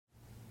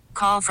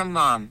call from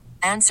mom.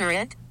 Answer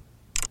it.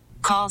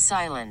 Call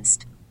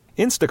silenced.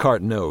 Instacart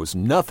knows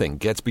nothing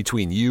gets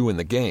between you and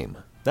the game.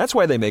 That's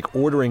why they make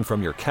ordering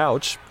from your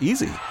couch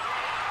easy.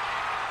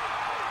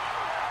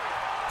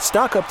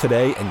 Stock up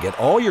today and get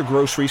all your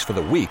groceries for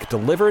the week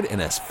delivered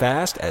in as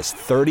fast as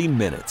 30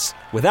 minutes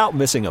without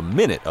missing a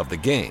minute of the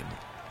game.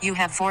 You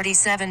have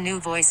 47 new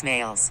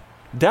voicemails.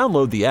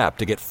 Download the app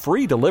to get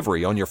free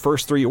delivery on your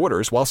first 3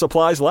 orders while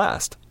supplies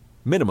last.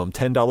 Minimum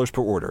 $10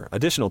 per order.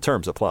 Additional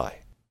terms apply.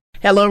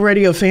 Hello,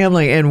 radio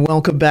family, and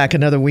welcome back.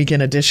 Another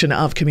weekend edition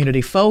of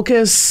Community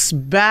Focus.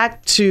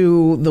 Back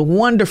to the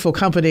wonderful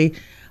company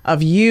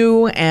of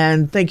you,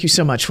 and thank you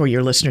so much for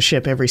your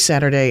listenership every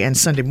Saturday and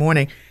Sunday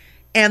morning.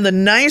 And the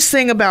nice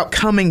thing about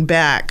coming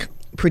back,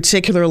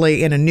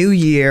 particularly in a new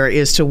year,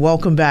 is to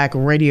welcome back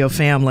radio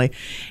family.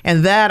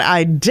 And that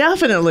I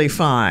definitely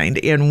find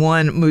in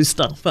one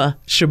Mustafa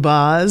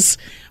Shabazz.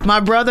 My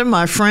brother,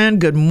 my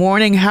friend, good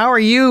morning. How are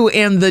you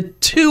in the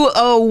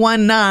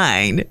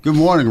 2019? Good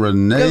morning,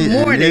 Renee. Good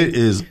morning. And it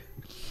is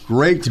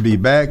great to be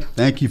back.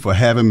 Thank you for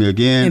having me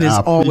again. It is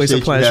always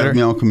a pleasure. I appreciate you having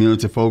me on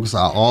Community Focus.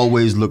 I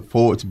always look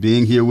forward to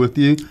being here with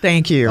you.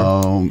 Thank you.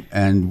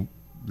 And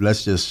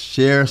let's just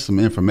share some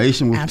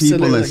information with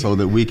Absolutely. people, and so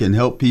that we can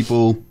help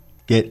people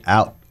get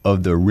out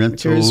of the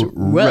rental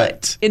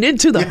rut and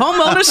into the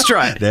homeowner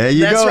strut. There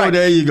you go. Right.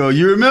 There you go.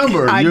 You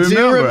remember. I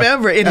do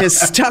remember. It has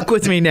stuck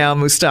with me now,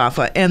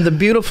 Mustafa. And the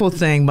beautiful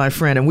thing, my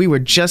friend, and we were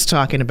just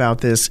talking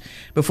about this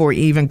before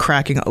even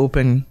cracking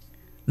open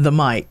the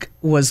mic,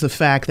 was the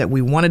fact that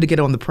we wanted to get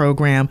on the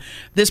program,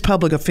 this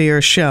public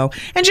affairs show,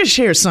 and just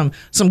share some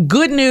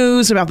good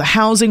news about the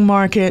housing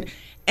market.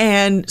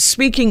 And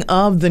speaking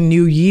of the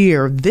new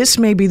year, this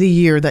may be the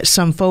year that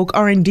some folk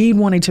are indeed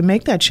wanting to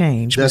make that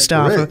change, That's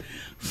Mustafa, correct.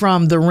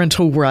 from the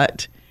rental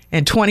rut.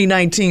 And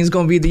 2019 is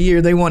going to be the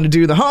year they want to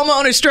do the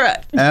homeowner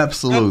strut.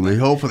 Absolutely.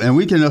 Hopefully. And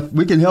we can help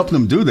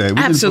them do that.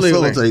 We Absolutely.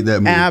 can facilitate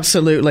that move.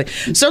 Absolutely.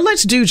 So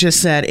let's do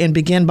just that and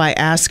begin by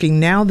asking,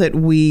 now that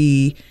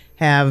we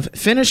have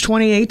finished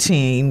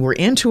 2018, we're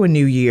into a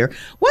new year,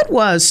 what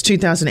was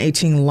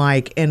 2018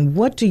 like, and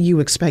what do you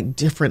expect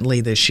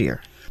differently this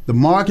year? The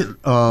market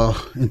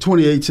in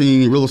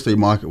 2018, the real estate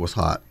market was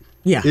hot.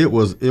 Yeah. It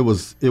was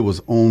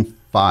on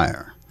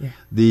fire. Yeah.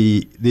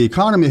 The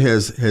economy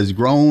has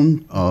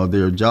grown.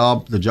 The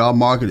job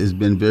market has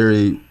been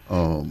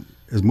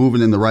is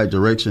moving in the right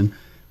direction.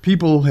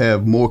 People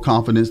have more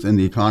confidence in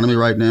the economy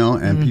right now,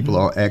 and people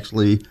are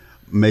actually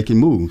making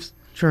moves.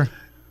 Sure.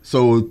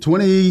 So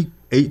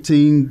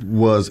 2018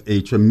 was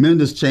a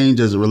tremendous change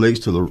as it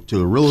relates to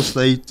the real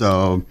estate.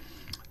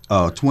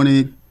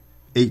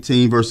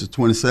 2018 versus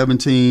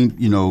 2017,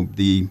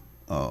 the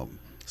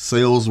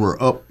sales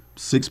were up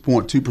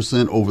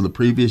 6.2% over the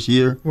previous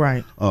year.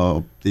 Right.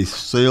 The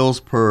sales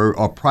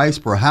price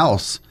per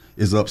house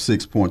is up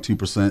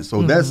 6.2%.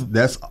 So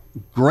that's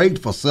great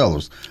for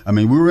sellers. I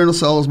mean, we were in a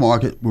seller's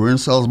market. We were in a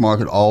seller's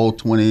market all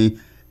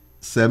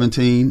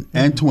 2017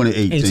 and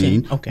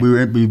 2018. Okay.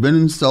 We've been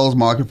in the seller's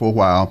market for a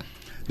while.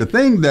 The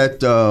thing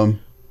that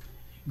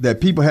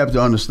people have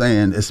to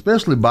understand,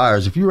 especially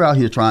buyers, if you're out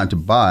here trying to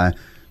buy,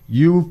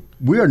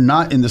 we are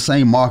not in the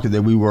same market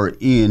that we were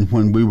in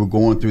when we were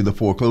going through the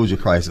foreclosure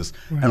crisis.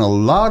 Right. And a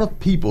lot of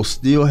people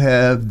still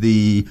have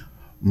the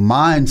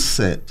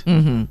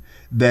mindset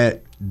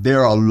that there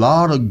are a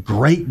lot of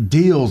great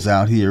deals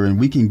out here, and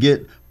we can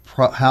get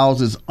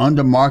houses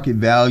under market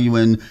value,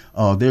 and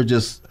they're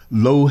just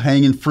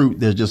low-hanging fruit.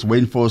 They're just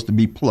waiting for us to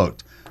be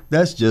plucked.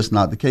 That's just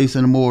not the case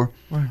anymore.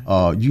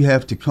 Right. You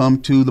have to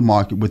come to the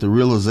market with the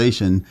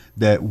realization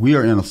that we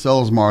are in a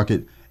seller's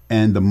market,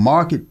 and the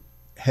market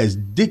has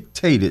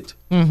dictated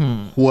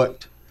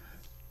what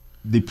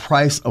the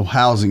price of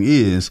housing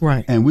is,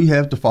 right. And we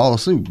have to follow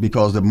suit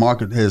because the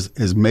market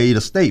has made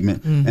a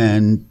statement,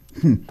 and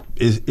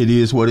it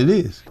is what it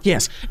is.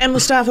 Yes. And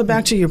Mustafa,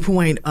 back to your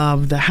point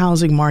of the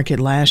housing market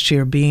last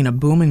year being a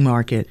booming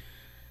market,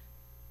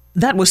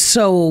 that was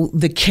so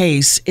the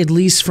case, at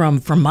least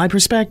from my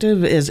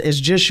perspective, as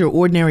just your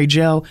ordinary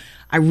Joe.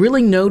 I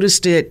really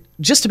noticed it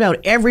just about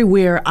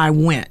everywhere I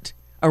went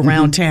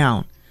around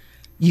town.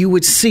 You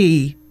would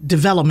see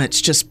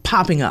developments just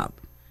popping up,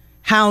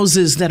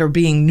 houses that are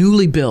being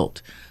newly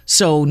built.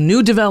 So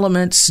new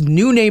developments,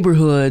 new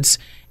neighborhoods,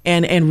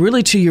 and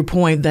really to your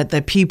point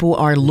that people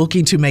are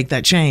looking to make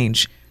that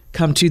change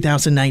come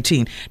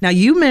 2019. Now,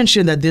 you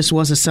mentioned that this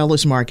was a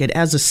seller's market.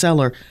 As a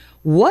seller,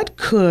 what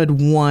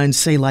could one,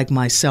 say like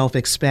myself,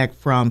 expect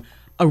from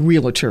a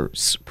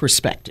realtor's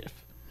perspective?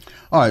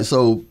 All right,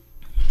 so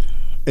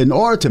in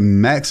order to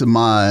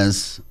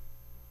maximize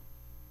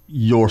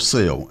your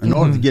sale, in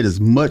order to get as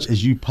much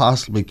as you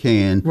possibly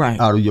can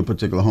out of your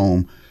particular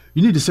home,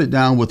 you need to sit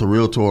down with a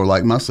realtor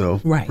like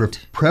myself,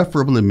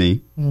 preferably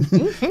me,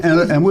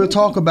 and we'll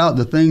talk about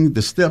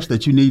the steps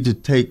that you need to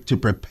take to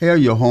prepare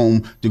your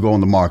home to go on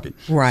the market.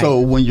 Right.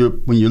 So when you're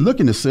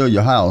looking to sell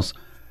your house,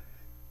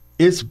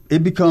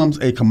 it becomes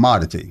a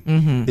commodity.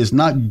 It's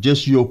not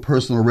just your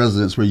personal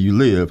residence where you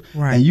live,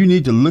 and you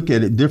need to look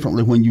at it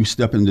differently when you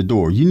step in the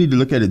door. You need to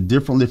look at it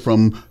differently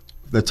from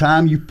the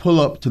time you pull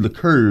up to the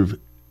curve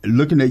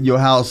looking at your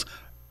house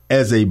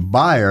as a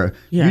buyer,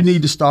 Yes. you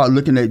need to start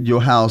looking at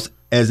your house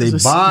as a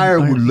buyer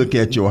would look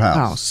at your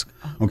house.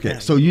 Okay.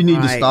 So you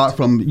need to start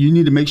you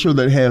need to make sure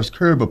that it has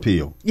curb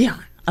appeal. Yeah,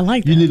 I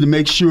like that. You need to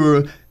make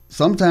sure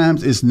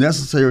sometimes it's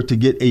necessary to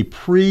get a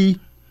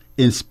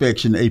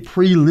pre-inspection, a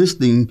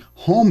pre-listing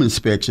home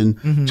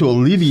inspection to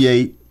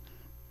alleviate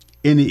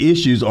any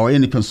issues or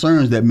any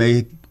concerns that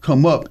may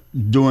come up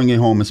during a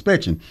home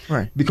inspection.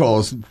 Right.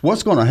 Because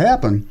what's going to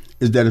happen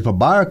is that if a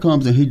buyer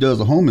comes and he does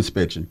a home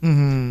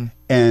inspection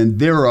and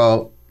there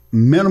are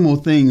minimal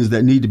things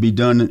that need to be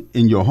done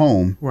in your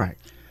home, Right.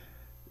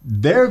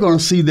 they're going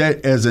to see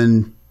that as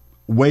a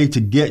way to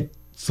get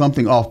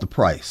something off the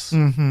price.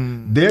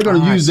 They're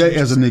going to use that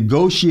as a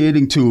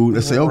negotiating tool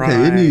to say,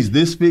 okay, it needs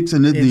this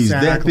fixing, it needs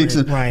that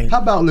fixing. Right.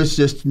 How about let's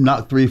just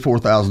knock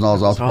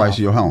 $3,000-$4,000 off the price of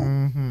your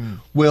home?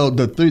 Well,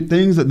 the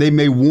things that they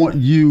may want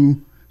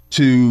you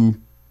to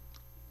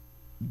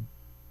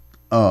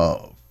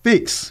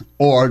fix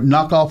or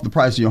knock off the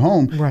price of your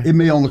home, Right. it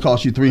may only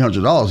cost you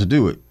 $300 to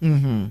do it,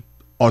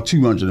 or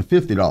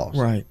 $250,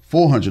 Right.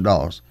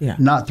 $400, Yeah.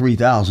 not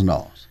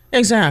 $3,000.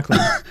 Exactly.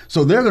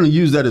 So they're going to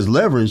use that as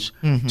leverage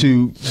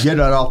to get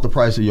that off the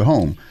price of your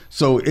home.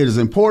 So it is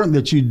important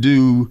that you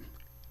do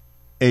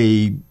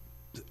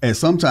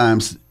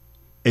sometimes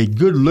a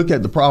good look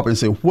at the property and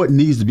say, what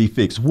needs to be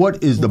fixed?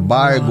 What is the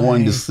buyer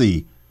going to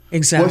see?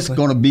 Exactly. What's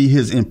going to be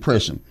his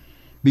impression?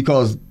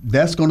 Because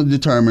that's going to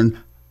determine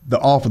the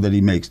offer that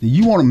he makes.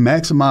 You want to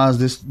maximize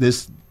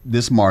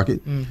this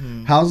market.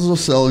 Houses are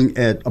selling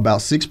at about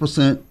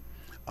 6%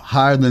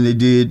 higher than they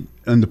did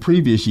in the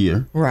previous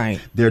year. Right.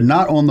 They're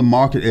not on the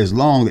market as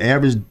long. The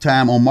average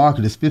time on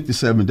market is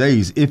 57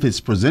 days if it's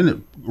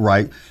presented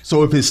right.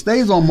 So if it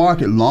stays on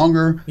market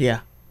longer, Yeah.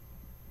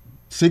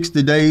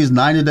 60 days,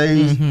 90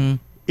 days,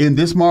 in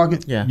this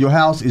market, Yeah. your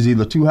house is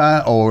either too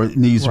high or it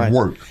needs Right.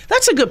 work.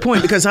 That's a good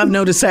point because I've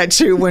noticed that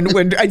too. When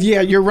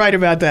yeah, you're right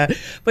about that.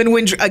 But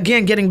when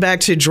again, getting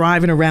back to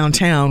driving around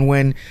town,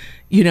 when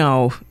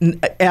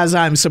as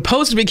I'm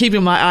supposed to be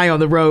keeping my eye on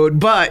the road,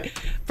 but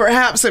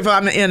perhaps if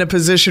I'm in a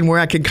position where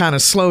I can kind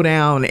of slow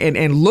down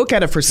and look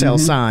at a for sale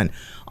sign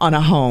on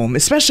a home,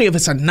 especially if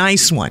it's a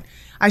nice one,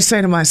 I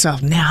say to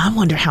myself, now I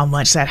wonder how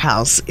much that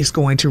house is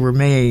going to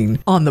remain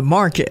on the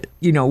market,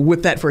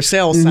 with that for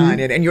sale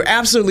sign. And you're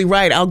absolutely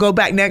right. I'll go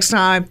back next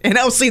time and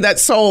I'll see that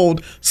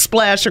sold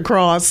splash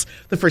across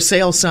the for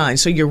sale sign.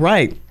 So you're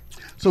right.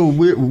 So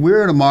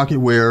we're in a market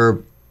where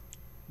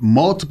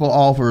multiple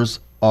offers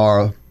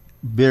are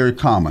very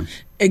common.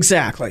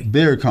 Exactly.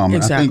 Very common.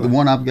 Exactly. I think the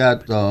one I've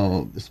got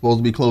is supposed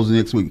to be closing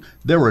next week.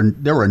 There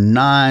were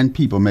 9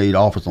 people made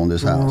offers on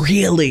this house.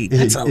 Really?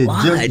 That's a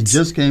lot. It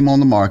just came on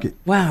the market.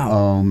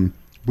 Wow.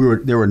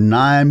 There were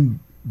 9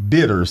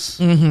 bidders,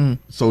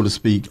 so to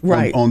speak,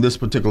 Right. on this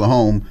particular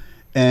home.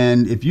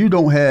 And if you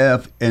don't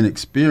have an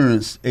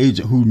experienced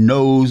agent who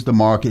knows the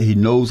market, he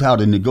knows how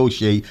to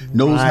negotiate,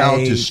 knows how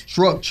to Right.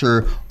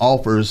 structure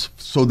offers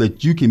so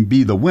that you can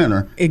be the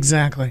winner,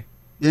 Exactly.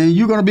 then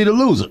you're going to be the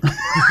loser.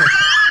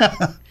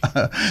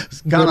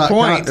 Good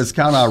point. It's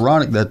kind of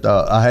ironic that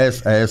I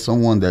had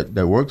someone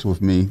that works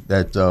with me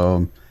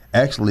that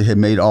actually had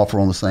made an offer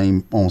on the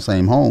same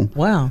home.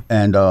 Wow.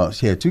 And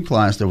she had 2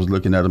 clients that was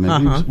looking at them,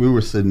 and we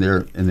were sitting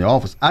there in the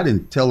office. I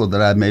didn't tell her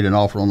that I made an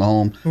offer on the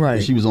home. Right.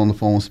 And she was on the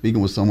phone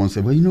speaking with someone and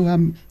said,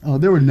 well,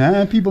 there were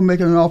 9 people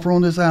making an offer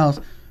on this house.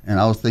 And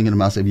I was thinking to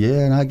myself,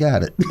 yeah, and I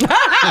got it.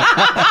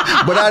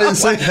 But I didn't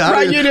say anything.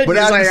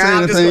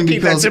 I'm just going to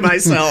keep that to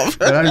myself.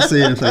 But I didn't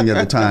say anything at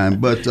the time.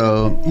 But,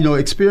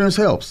 experience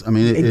helps. I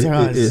mean, It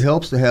does. it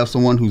helps to have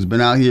someone who's been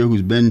out here,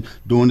 who's been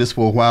doing this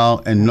for a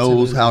while and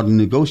knows how to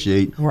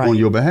negotiate on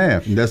your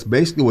behalf. And that's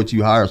basically what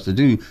you hire us to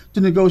do,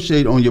 to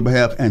negotiate on your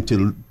behalf and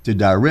to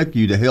direct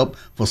you to help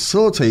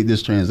facilitate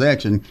this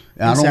transaction.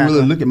 And I don't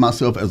really look at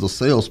myself as a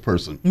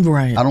salesperson.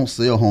 Right. I don't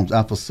sell homes.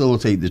 I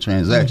facilitate the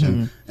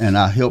transaction, and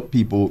I help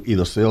people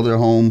either sell their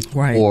home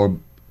or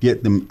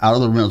get them out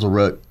of the rental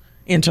rut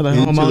into the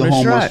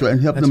homeowner's strut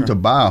and help them to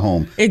buy a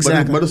home.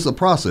 Exactly. But it's a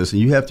process,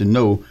 and you have to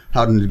know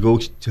how to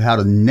negotiate, how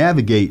to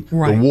navigate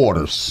the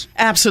waters.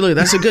 Absolutely.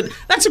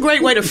 That's a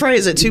great way to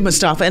phrase it too,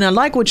 Mustafa. And I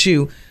like what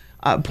you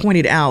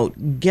pointed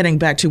out, getting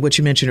back to what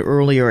you mentioned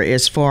earlier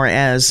as far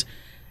as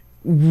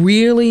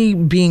really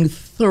being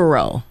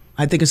thorough.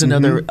 I think is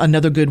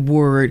another good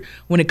word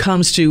when it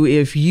comes to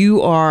if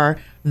you are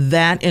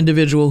that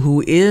individual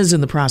who is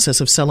in the process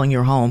of selling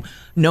your home,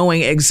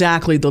 knowing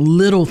exactly the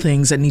little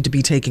things that need to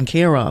be taken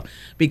care of.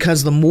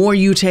 Because the more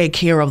you take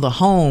care of the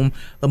home,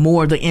 the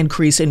more the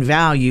increase in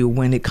value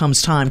when it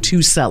comes time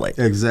to sell it.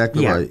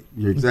 Exactly right.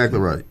 You're exactly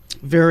right.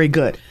 Very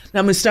good.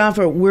 Now,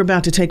 Mustafa, we're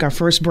about to take our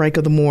first break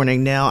of the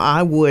morning. Now,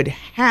 I would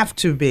have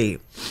to be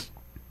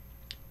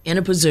in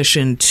a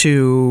position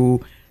to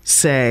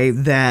say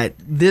that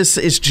this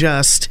is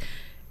just,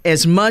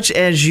 as much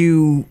as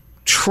you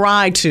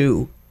try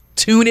to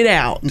tune it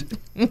out,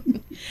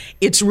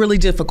 it's really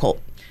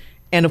difficult.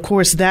 And of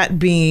course, that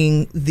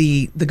being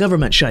the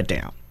government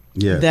shutdown.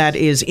 Yes. That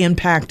is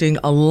impacting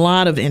a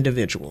lot of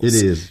individuals. It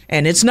is.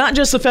 And it's not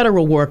just the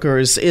federal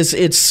workers,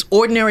 it's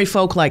ordinary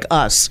folk like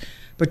us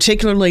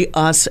particularly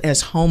us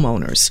as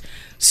homeowners.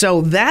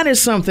 So that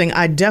is something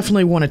I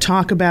definitely want to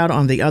talk about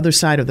on the other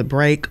side of the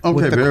break. Okay,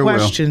 with the very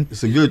question. well.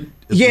 It's a good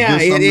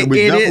something.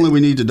 We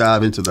need to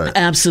dive into that.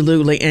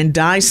 Absolutely, and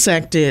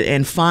dissect it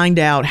and find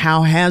out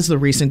how has the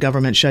recent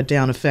government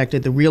shutdown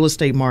affected the real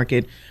estate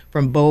market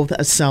from both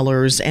a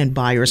seller's and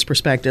buyer's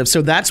perspective.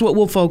 So that's what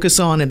we'll focus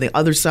on in the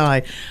other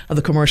side of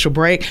the commercial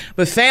break.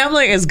 But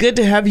family, it's good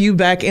to have you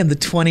back in the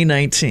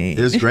 2019.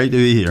 It's great to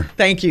be here.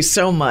 Thank you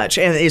so much.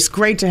 And it's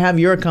great to have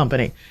your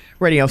company,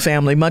 Radio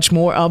Family. Much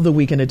more of the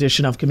weekend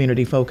edition of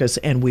Community Focus,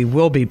 and we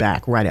will be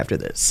back right after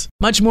this.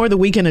 Much more the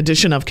weekend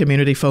edition of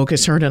Community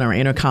Focus heard on our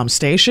Intercom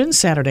station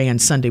Saturday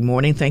and Sunday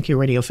morning. Thank you,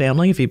 Radio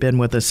Family, if you've been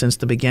with us since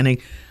the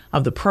beginning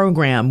of the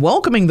program.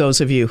 Welcoming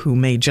those of you who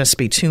may just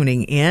be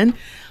tuning in.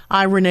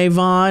 I, Renee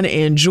Vaughn,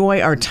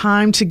 enjoy our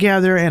time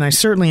together, and I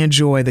certainly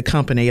enjoy the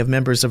company of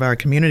members of our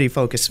Community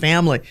Focus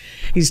family.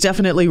 He's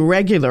definitely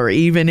regular,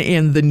 even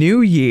in the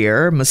new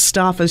year,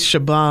 Mustafa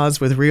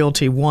Shabazz with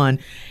Realty One,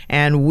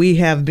 and we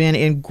have been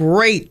in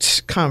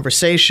great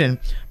conversation,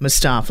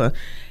 Mustafa.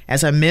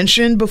 As I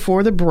mentioned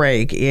before the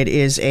break, it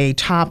is a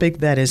topic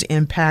that is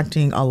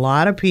impacting a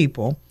lot of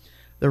people,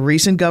 the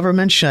recent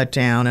government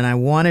shutdown, and I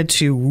wanted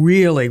to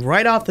really,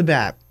 right off the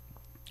bat,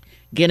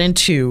 get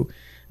into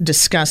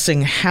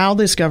discussing how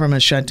this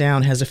government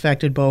shutdown has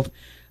affected both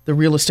the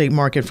real estate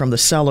market from the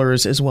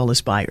seller's as well as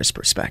buyer's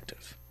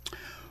perspective.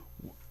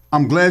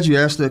 I'm glad you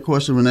asked that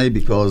question, Renee,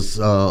 because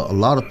a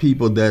lot of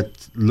people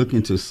that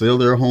looking to sell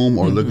their home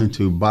or looking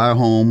to buy a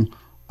home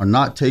are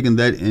not taking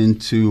that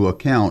into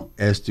account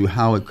as to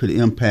how it could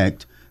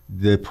impact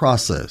the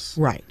process.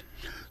 Right.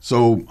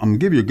 So I'm going to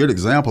give you a good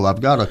example.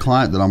 I've got a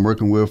client that I'm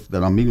working with,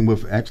 that I'm meeting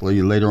with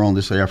actually later on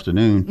this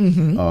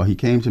afternoon. He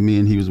came to me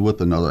and he was with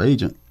another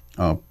agent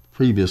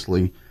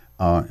previously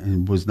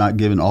and was not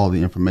given all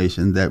the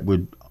information that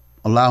would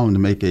allow him to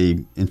make a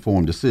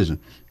informed decision.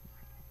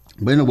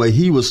 But anyway,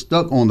 he was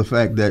stuck on the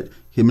fact that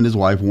him and his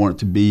wife wanted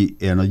to be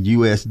in a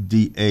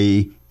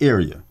USDA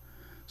area.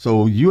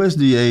 So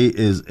USDA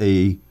is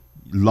a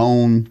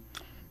loan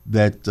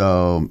that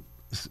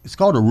it's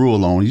called a rural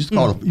loan. It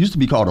used to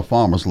be called a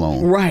farmer's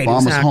loan. Right,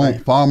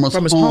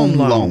 Farmer's home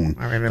loan.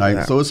 I remember right?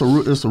 that. So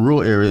it's a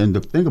rural area, and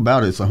the thing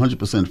about it, it's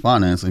 100%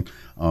 financing.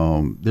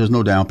 There's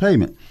no down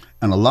payment.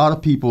 And a lot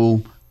of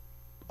people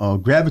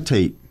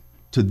gravitate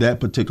to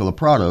that particular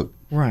product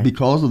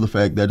because of the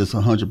fact that it's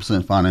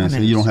 100%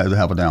 financing. You don't have to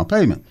have a down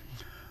payment.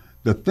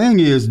 The thing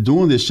is,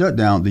 during this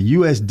shutdown, the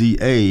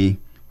USDA,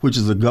 which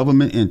is a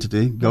government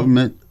entity,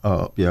 government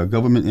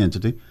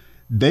entity,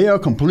 they are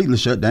completely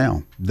shut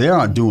down. They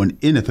aren't doing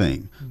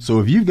anything. So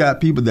if you've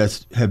got people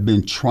that have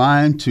been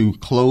trying to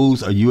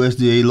close a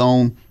USDA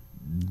loan,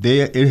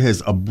 it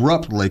has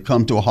abruptly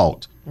come to a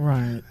halt.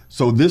 Right.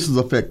 So this is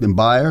affecting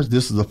buyers.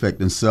 This is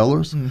affecting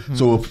sellers.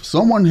 So if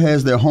someone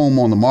has their home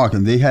on the market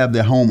and they have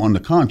their home under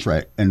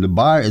contract and the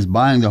buyer is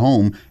buying the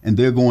home and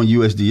they're going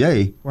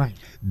USDA,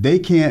 they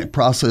can't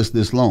process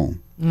this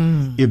loan.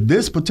 If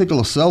this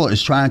particular seller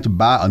is trying to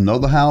buy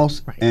another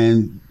house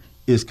and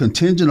is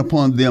contingent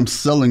upon them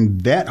selling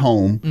that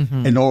home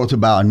in order to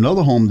buy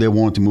another home they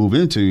want to move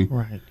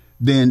into,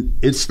 then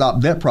it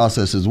stopped that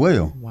process as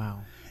well. Wow.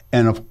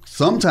 And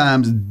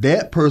sometimes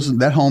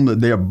that home that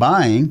they're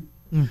buying,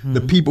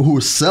 the people who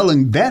are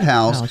selling that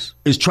house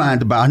is trying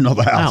to buy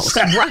another house.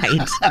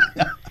 Right.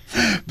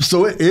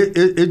 So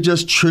it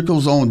just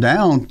trickles on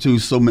down to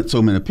so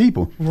many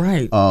people.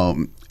 Right.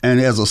 And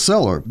as a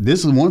seller,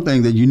 this is one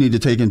thing that you need to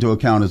take into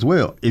account as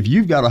well. If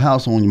you've got a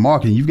house on your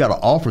market and you've got an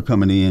offer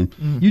coming in,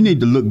 you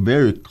need to look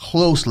very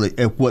closely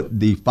at what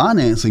the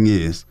financing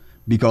is.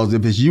 Because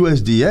if it's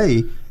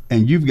USDA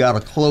and you've got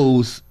to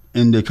close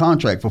in the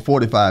contract for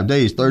 45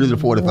 days, 30 to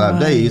 45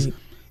 days,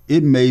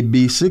 it may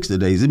be 60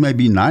 days. It may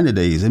be 90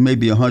 days. It may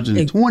be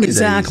 120 days.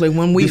 Exactly.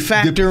 When we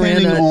factor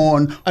depending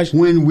on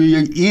when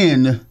we're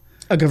in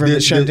a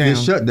government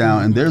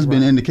shutdown. And there's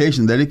been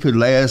indication that it could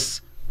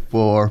last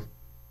for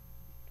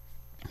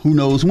who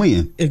knows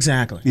when.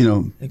 Exactly.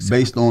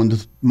 Based on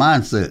the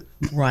mindset.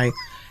 Right.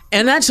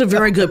 And that's a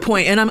very good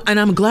point. And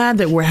I'm glad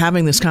that we're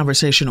having this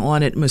conversation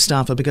on it,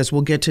 Mustafa, because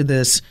we'll get to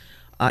this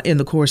in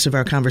the course of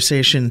our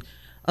conversation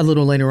a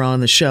little later on in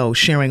the show,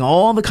 sharing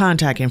all the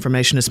contact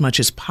information as much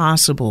as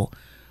possible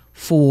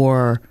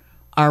for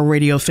our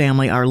radio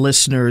family, our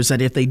listeners,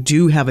 that if they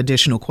do have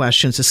additional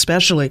questions,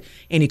 especially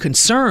any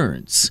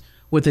concerns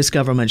with this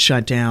government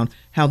shutdown,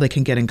 how they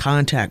can get in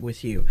contact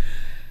with you.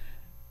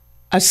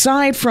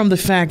 Aside from the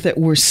fact that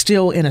we're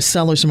still in a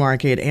seller's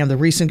market and the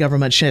recent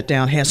government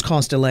shutdown has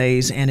caused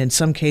delays and in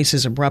some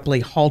cases abruptly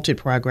halted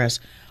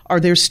progress, are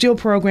there still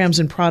programs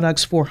and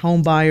products for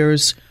home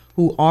buyers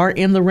who are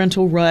in the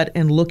rental rut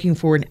and looking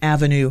for an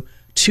avenue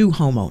to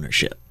home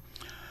ownership?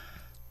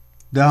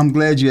 I'm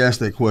glad you asked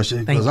that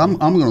question because I'm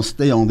going to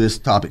stay on this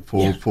topic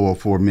for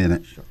a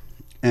minute. Sure.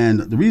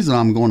 And the reason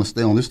I'm going to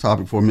stay on this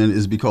topic for a minute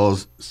is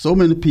because so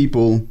many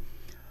people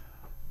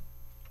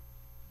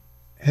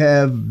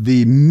have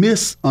the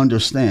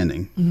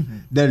misunderstanding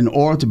that in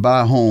order to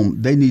buy a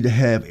home, they need to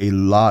have a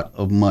lot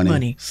of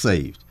money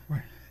saved.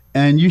 Right.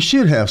 And you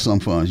should have some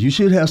funds. You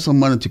should have some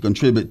money to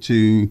contribute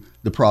to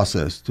the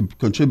process, to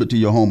contribute to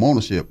your home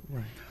ownership.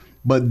 Right.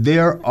 But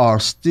there are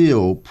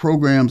still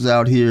programs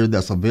out here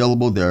that's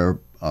available.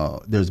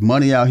 There's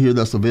money out here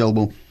that's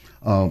available.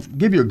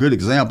 Give you a good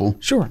example.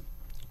 Sure.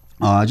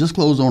 I just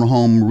closed on a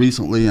home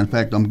recently. In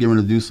fact, I'm going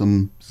to do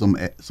some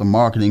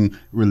marketing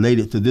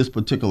related to this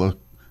particular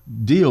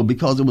deal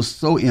because it was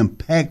so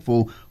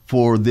impactful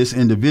for this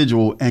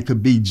individual and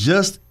could be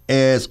just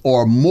as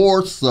or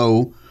more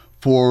so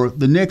for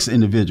the next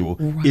individual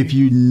if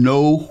you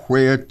know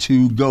where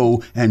to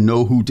go and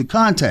know who to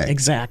contact.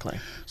 Exactly.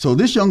 So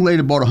this young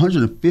lady bought a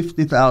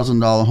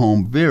 $150,000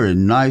 home, very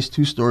nice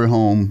 2-story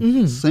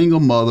home,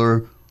 single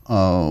mother,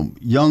 young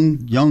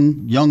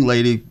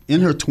lady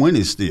in her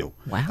 20s still.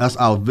 Wow.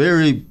 I was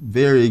very,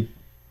 very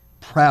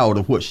proud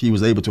of what she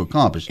was able to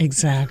accomplish.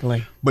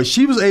 Exactly. But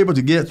she was able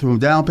to get through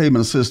down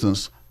payment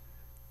assistance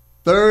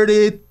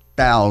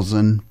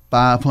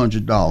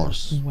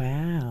 $30,500.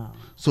 Wow.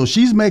 So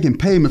she's making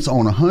payments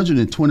on a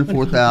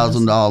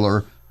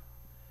 $124,000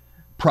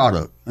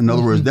 product. In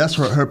other words, that's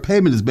her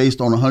payment is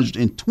based on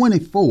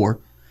 124,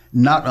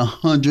 not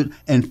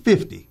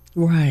 150.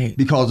 Right.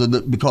 Because of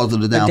the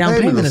down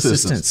payment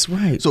assistance.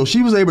 Right. So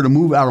she was able to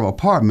move out of an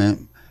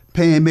apartment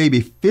paying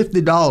maybe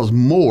 $50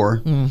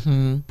 more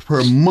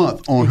per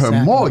month on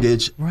her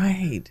mortgage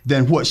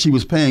than what she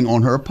was paying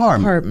on her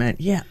apartment.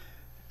 Yeah.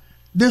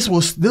 This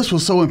was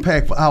so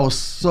impactful. I was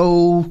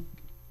so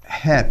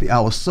happy. I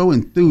was so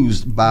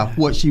enthused by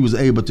what she was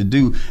able to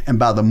do and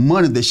by the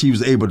money that she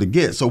was able to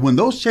get. So when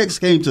those checks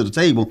came to the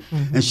table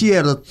and she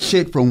had a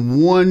check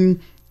from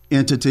one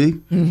entity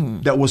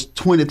that was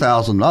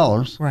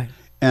 $20,000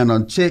 and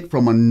a check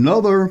from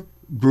another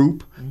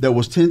group that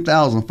was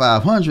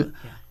 $10,500,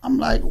 I'm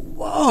like,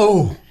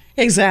 whoa.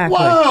 Exactly.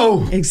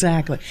 Whoa.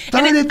 Exactly.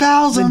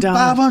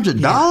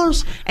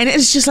 $30,500? And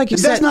it's just like you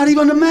said. That's not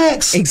even the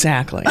max.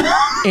 Exactly.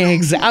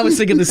 I was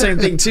thinking the same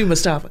thing too,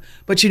 Mustafa.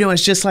 But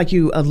it's just like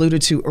you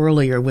alluded to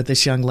earlier with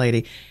this young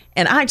lady.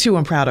 And I too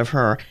am proud of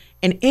her.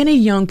 And any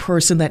young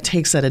person that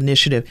takes that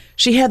initiative,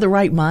 she had the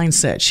right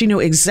mindset. She knew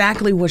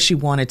exactly what she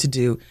wanted to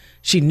do.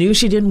 She knew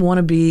she didn't want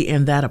to be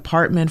in that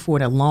apartment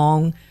for a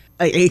long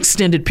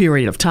extended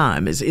period of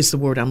time is the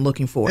word I'm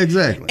looking for.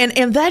 Exactly.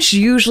 And that's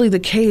usually the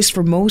case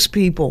for most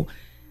people,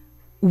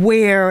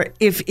 where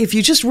if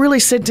you just really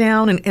sit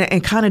down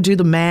and kind of do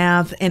the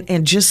math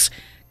and just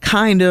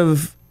kind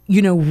of,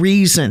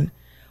 reason,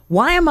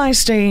 why am I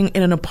staying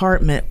in an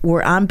apartment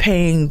where I'm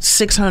paying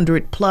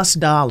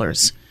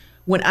 $600+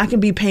 when I can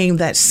be paying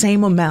that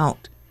same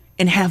amount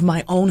and have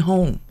my own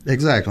home?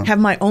 Exactly. Have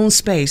my own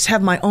space,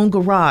 have my own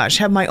garage,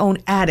 have my own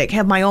attic,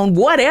 have my own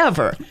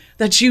whatever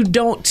that you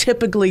don't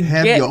typically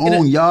have get. Your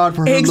own yard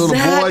for her little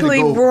boy to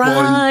go, for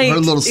her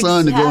little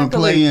son to go and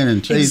play in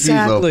and chase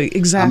Exactly.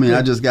 I mean,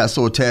 I just got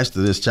so attached to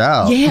this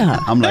child.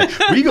 Yeah. I'm like,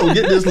 we gonna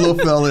get this little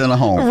fella in a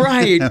home.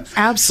 Right.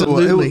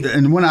 Absolutely.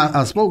 And when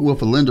I spoke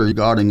with a lender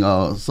regarding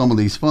some of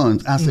these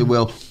funds, I said,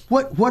 well,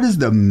 what is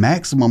the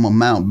maximum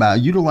amount by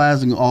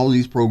utilizing all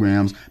these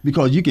programs?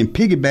 Because you can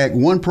piggyback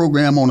one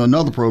program on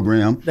another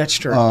program. That's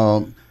true.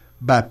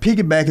 By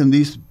piggybacking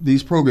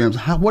these programs,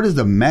 what is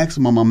the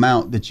maximum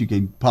amount that you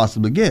could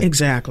possibly get?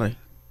 Exactly.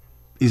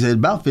 He said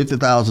about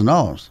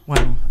 $50,000.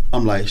 Wow.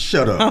 I'm like,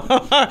 shut up.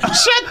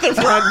 Shut the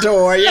front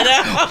door,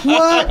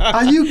 What?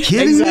 Are you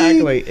kidding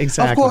me?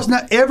 Exactly. Of course,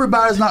 not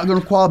everybody's not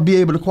going to be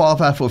able to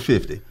qualify for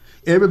 50.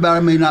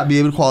 Everybody may not be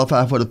able to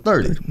qualify for the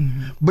 30.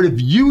 But if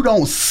you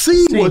don't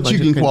see what you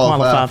can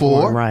qualify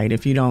for, right?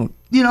 If you don't,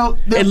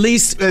 at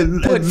least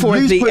put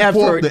forth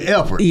the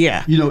effort.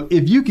 Yeah.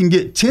 If you can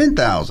get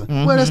 $10,000,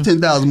 well, that's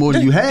 $10,000 more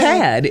than you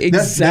had. Exactly.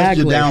 That's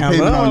your down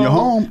payment on your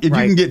home. If you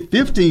can get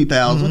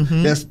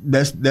 $15,000,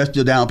 that's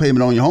your down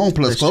payment on your home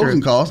plus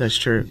closing costs. That's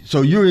true.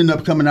 So you end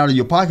up coming out of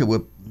your pocket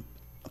with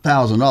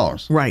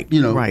 $1,000, right?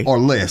 Or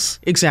less.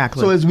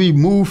 Exactly. So as we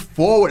move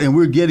forward and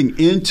we're getting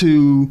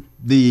into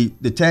the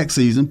tax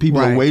season,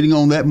 people are waiting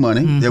on that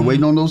money. They're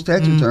waiting on those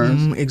tax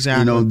returns.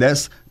 Exactly.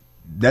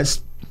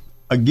 That's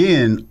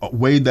again a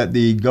way that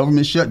the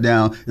government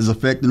shutdown is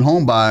affecting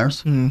home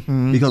buyers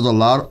because a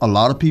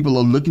lot of people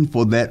are looking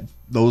for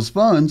those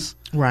funds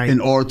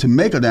in order to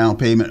make a down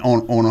payment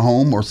on a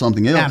home or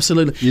something else.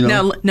 Absolutely.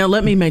 Now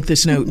let me make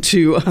this note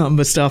too,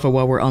 Mustafa,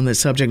 while we're on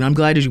this subject. And I'm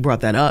glad that you brought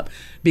that up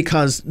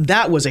because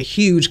that was a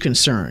huge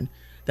concern.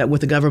 That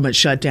with the government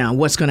shutdown,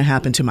 what's going to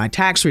happen to my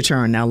tax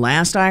return? Now,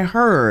 last I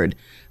heard,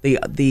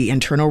 the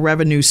Internal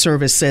Revenue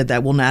Service said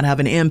that will not have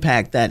an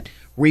impact, that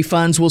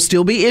refunds will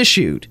still be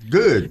issued.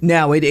 Good.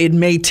 Now, it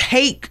may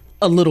take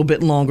a little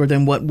bit longer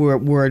than what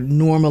we're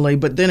normally,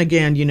 but then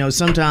again,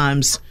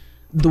 sometimes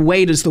the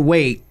wait is the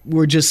wait.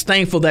 We're just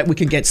thankful that we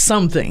can get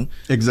something.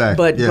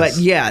 Exactly. But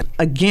yeah,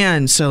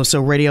 again, so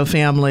radio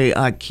family,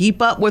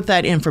 keep up with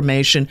that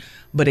information.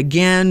 But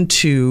again,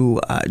 to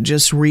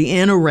just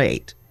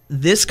reiterate,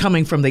 this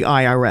coming from the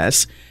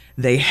IRS,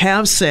 they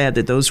have said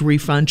that those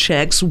refund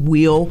checks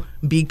will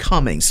be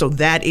coming. So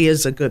that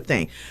is a good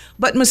thing.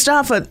 But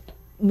Mustafa,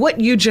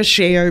 what you just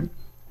shared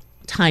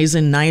ties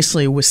in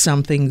nicely with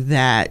something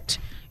that,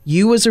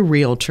 you as a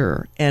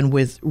realtor and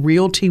with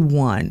Realty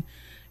One,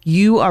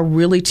 you are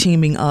really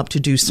teaming up to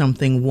do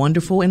something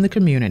wonderful in the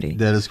community.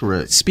 That is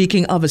correct.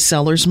 Speaking of a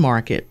seller's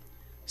market,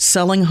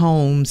 selling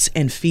homes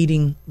and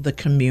feeding the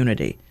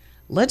community.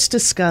 Let's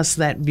discuss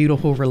that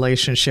beautiful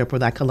relationship or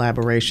that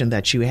collaboration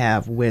that you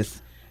have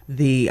with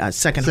the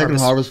Second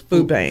Harvest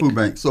Food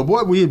Bank. So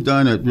what we have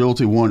done at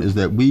Realty One is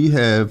that we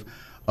have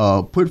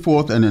put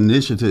forth an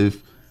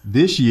initiative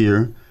this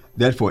year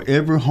that for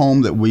every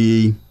home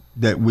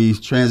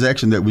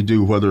transaction that we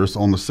do, whether it's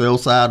on the sell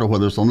side or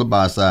whether it's on the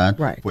buy side,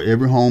 right, for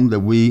every home that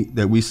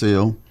we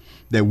sell,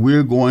 that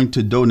we're going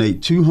to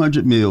donate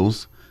 200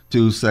 meals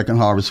to Second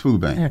Harvest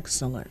Food Bank.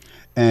 Excellent.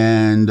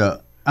 And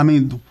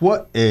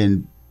what a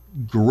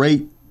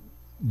great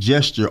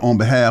gesture on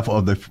behalf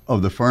of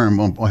the firm,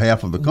 on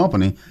behalf of the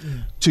company,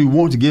 to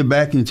want to give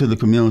back into the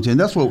community. And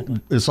that's what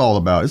it's all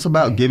about. It's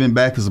about giving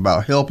back. It's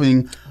about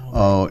helping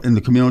in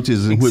the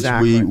communities in which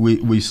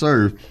we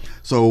serve.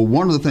 So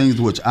one of the things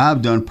which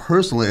I've done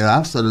personally, and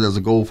I've set it as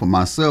a goal for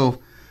myself,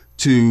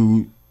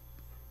 to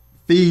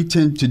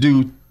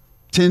do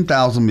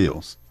 10,000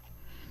 meals.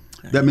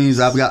 Nice. That means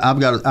I've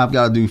got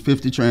to do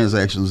 50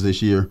 transactions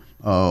this year,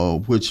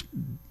 which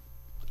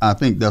I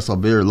think that's a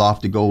very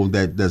lofty goal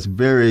that's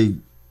very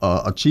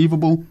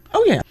achievable.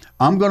 Oh yeah.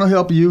 I'm going to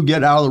help you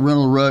get out of the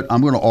rental rut.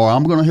 I'm going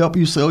to help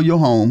you sell your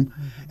home,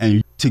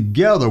 and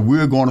together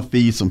we're going to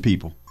feed some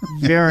people.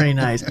 Very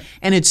nice,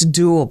 and it's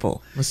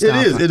doable.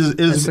 Mustafa. It is.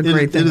 That's the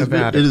great thing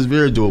about it. It is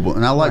very doable,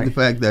 and I like the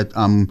fact that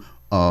I'm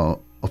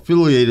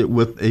affiliated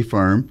with a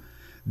firm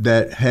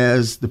that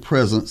has the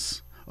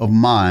presence of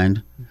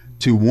mind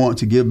to want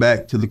to give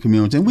back to the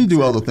community, and we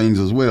do other things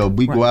as well.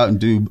 We go out and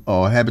do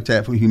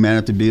Habitat for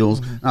Humanity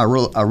bills. I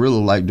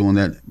really like doing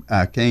that.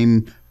 I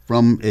came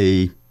from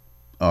in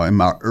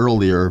my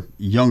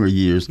younger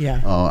years.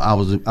 Yeah.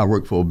 I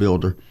worked for a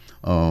builder,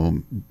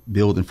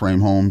 build and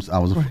frame homes. I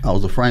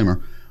was a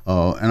framer.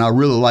 And I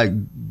really like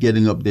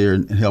getting up there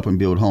and helping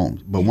build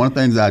homes. But one of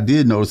the things I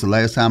did notice the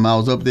last time I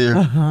was up there,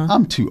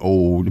 I'm too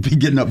old to be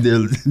getting up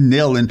there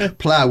nailing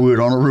plywood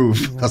on a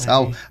roof, because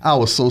I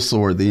was so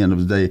sore at the end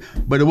of the day.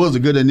 But it was a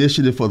good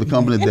initiative for the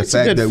company. The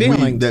fact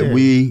that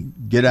we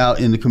get out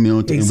in the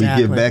community and we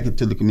give back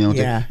to the community.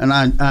 Yeah. And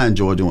I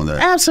enjoy doing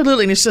that.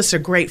 Absolutely. And it's just a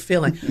great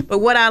feeling. But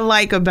what I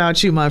like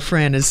about you, my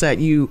friend, is that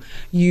you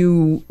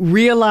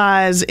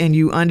realize and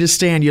you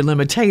understand your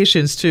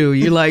limitations too.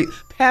 You like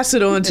pass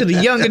it on to the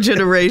younger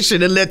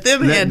generation and let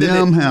them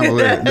handle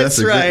it.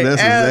 That's right.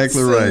 That's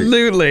exactly right.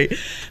 Absolutely.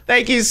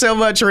 Thank you so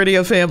much,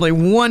 Radio Family.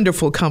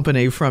 Wonderful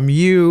company from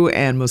you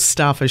and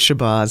Mustafa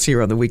Shabazz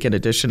here on the weekend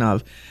edition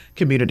of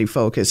Community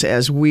Focus,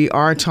 as we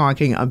are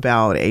talking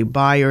about a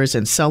buyer's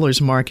and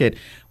seller's market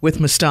with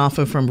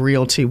Mustafa from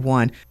Realty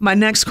One. My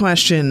next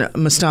question,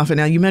 Mustafa,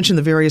 now you mentioned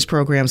the various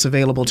programs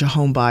available to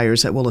home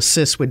buyers that will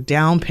assist with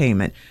down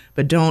payment,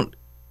 but don't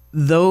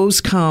those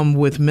come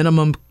with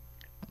minimum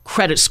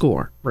credit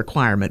score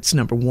requirements,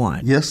 number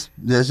one? Yes,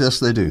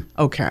 they do.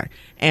 Okay.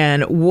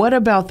 And what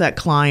about that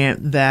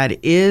client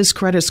that is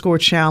credit score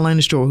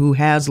challenged or who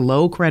has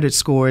low credit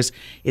scores?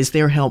 Is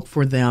there help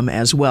for them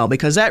as well?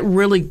 Because that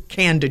really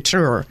can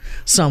deter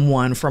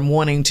someone from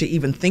wanting to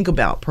even think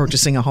about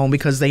purchasing a home,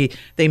 because they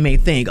may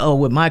think, oh,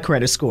 with my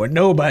credit score,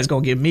 nobody's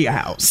going to give me a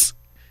house.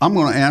 I'm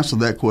going to answer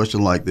that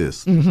question like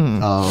this.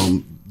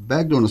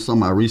 Back during the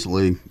summer, I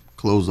recently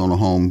closed on a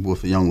home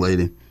with a young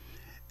lady,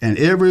 and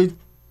every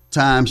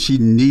time she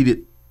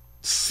needed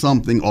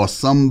something or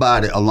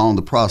somebody along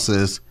the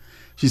process,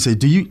 she said,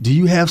 do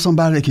you have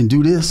somebody that can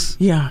do this?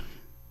 Yeah.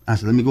 I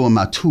said, let me go in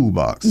my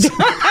toolbox. All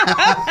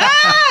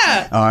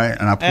right.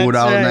 And I pulled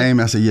out a name.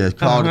 I said, yeah,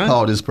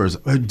 call this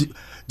person.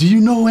 Do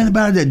you know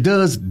anybody that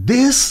does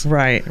this?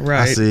 Right.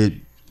 I said,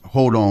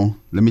 hold on.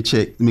 Let me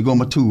check. Let me go in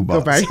my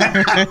toolbox.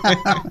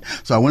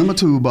 So I went in my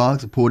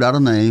toolbox, pulled out a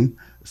name,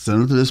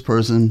 sent it to this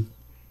person,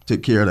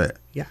 took care of that.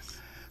 Yes.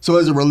 So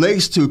as it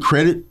relates to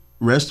credit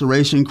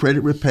restoration,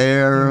 credit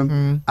repair,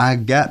 I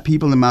got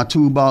people in my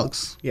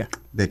toolbox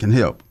that can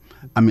help.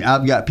 I mean,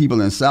 I've got people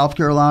in South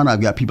Carolina.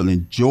 I've got people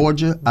in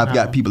Georgia. I've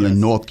got people in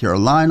North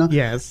Carolina.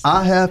 Yes.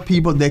 I have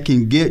people that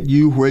can get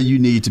you where you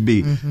need to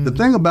be. The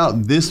thing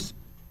about this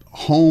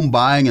home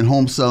buying and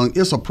home selling,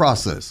 it's a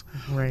process.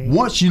 Right.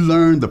 Once you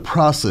learn the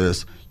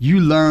process, you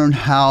learn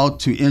how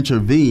to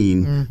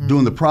intervene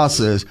during the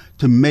process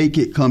to make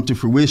it come to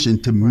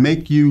fruition, to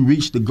make you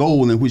reach the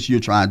goal in which you're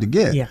trying to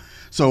get. Yeah.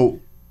 So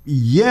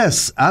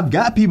yes, I've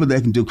got people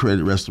that can do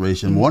credit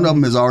restoration. One of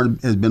them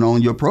has been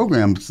on your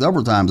program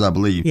several times, I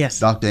believe. Yes.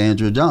 Dr.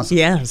 Andrea Johnson.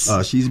 Yes.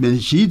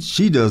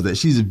 She does that.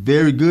 She's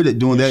very good at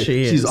doing that.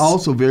 She's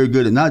also very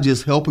good at not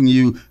just helping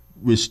you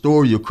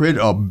restore your credit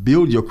or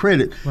build your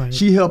credit. Right.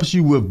 She helps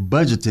you with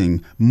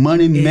budgeting,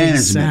 money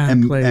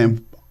management,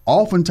 and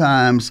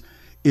oftentimes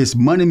it's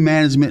money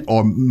management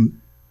or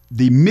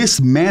the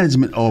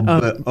mismanagement of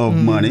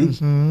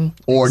money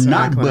or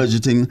not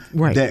budgeting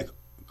that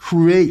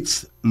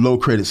creates low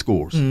credit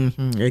scores.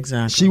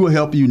 Exactly. She will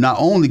help you not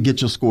only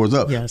get your scores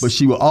up, but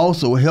she will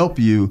also help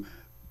you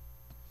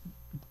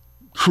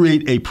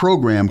create a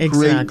program,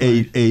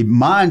 Exactly. create a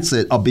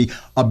mindset,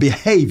 a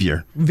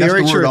behavior. Very That's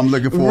the true. word I'm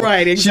looking for.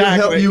 Right, exactly.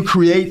 She'll help you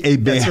create a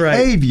That's right.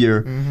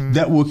 behavior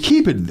that will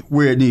keep it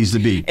where it needs to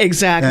be.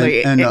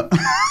 Exactly. And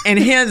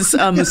hence,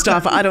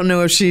 Mustafa, I don't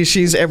know if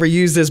she's ever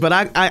used this, but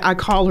I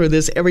call her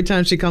this every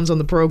time she comes on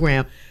the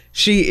program.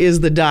 She is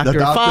the doctor, the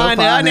doctor of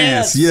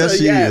finance. Yes,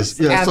 she is.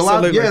 Yes.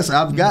 Absolutely.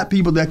 I've got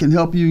people that can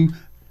help you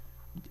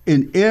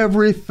in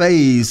every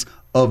phase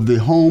of the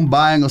home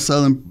buying or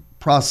selling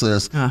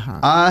process.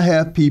 I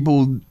have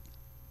people,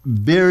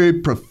 very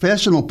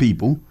professional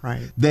people,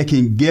 Right. that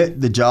can get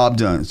the job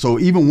done. So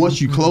even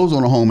once you close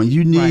on a home and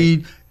you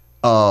need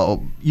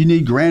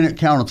granite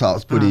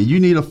countertops put in, you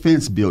need a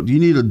fence built, you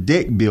need a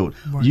deck built,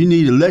 you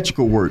need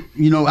electrical work.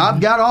 I've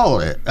got all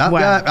of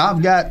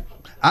that.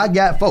 I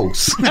got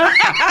folks.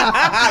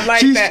 I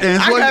like that.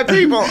 I got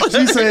people.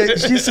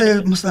 She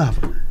said,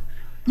 Mustafa,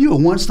 you a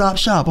one-stop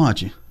shop,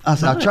 aren't you? I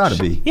said, I try to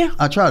be. Yeah,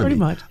 I try to pretty be.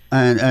 much.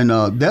 And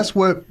that's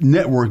what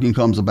networking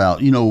comes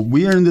about.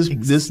 We are in this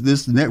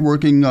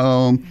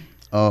networking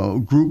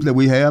group that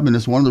we have, and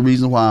it's one of the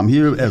reasons why I'm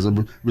here as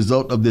a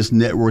result of this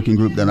networking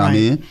group that I'm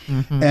in.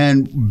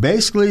 And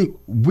basically,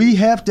 we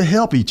have to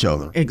help each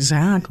other.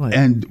 Exactly.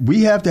 And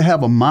we have to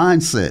have a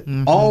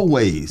mindset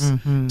always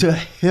to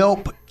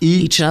help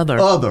each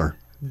other.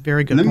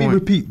 Very good Let point. me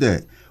repeat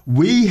that.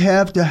 We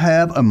have to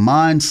have a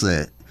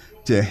mindset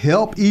to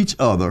help each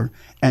other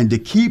and to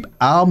keep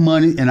our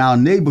money in our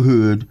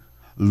neighborhood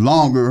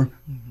longer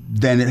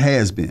than it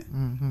has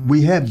been.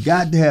 We have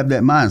got to have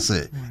that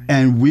mindset.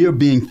 And we're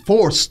being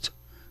forced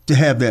to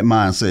have that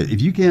mindset.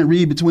 If you can't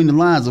read between the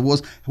lines of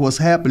what's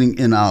happening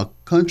in our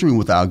country and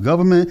with our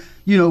government,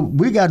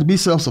 we got to be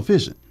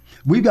self-sufficient.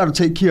 We've got to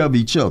take care of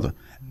each other.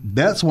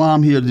 That's why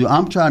I'm here to do.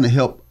 I'm trying to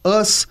help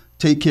us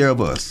take care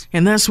of us.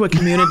 And that's what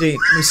community,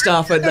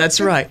 Mustafa, that's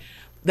right.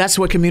 That's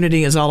what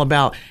community is all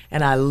about.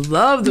 And I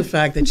love the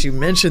fact that you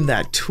mentioned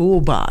that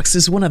toolbox.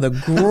 It's one of the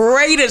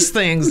greatest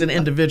things an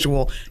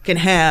individual can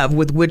have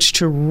with which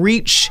to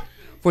reach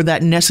for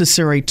that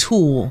necessary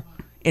tool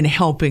in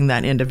helping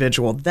that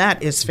individual.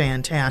 That is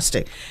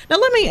fantastic. Now,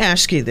 let me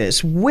ask you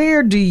this.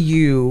 Where do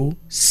you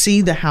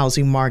see the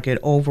housing market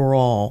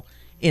overall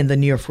in the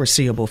near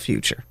foreseeable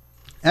future?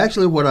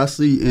 Actually, what I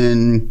see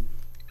in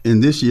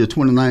this year,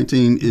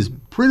 2019, is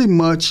pretty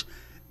much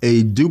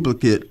a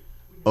duplicate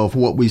of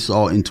what we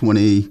saw in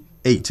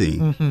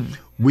 2018.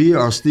 We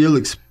are still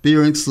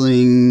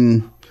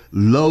experiencing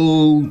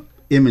low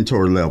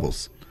inventory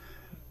levels.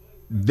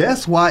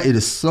 That's why it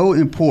is so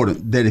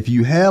important that if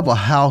you have a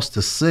house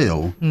to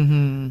sell,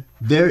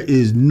 there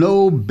is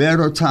no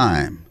better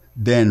time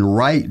than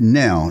right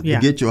now to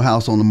get your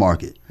house on the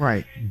market.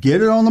 Right.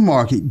 Get it on the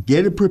market,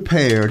 get it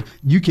prepared.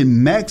 You can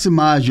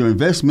maximize your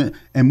investment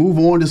and move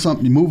on to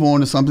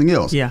something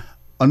else. Yeah.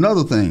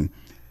 Another thing,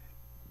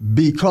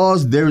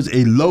 because there's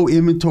a low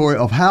inventory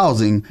of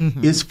housing,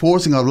 it's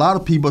forcing a lot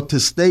of people to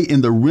stay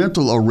in the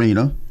rental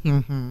arena,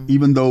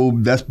 even though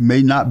that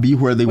may not be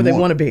where they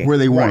want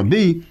to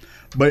be.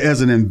 But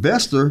as an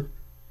investor,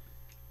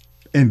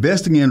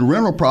 investing in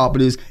rental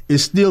properties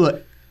is still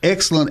an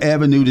excellent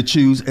avenue to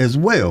choose as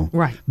well.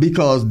 Right.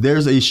 Because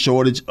there's a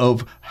shortage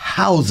of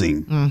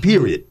housing,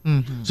 period.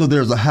 So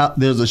there's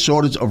a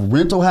shortage of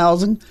rental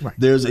housing. Right.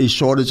 There's a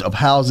shortage of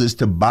houses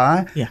to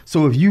buy. Yeah.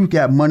 So if you've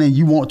got money and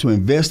you want to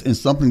invest in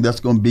something that's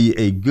going to be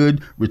a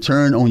good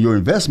return on your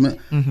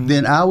investment,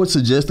 then I would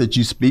suggest that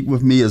you speak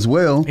with me as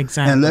well.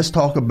 Exactly. And let's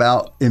talk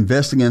about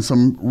investing in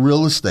some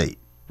real estate.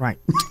 Right.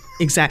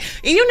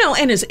 Exactly.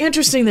 And it's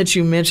interesting that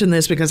you mentioned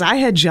this because I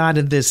had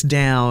jotted this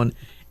down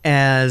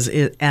as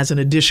an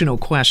additional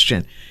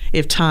question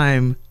if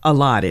time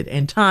allotted,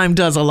 and time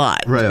does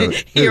allot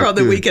here on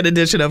the weekend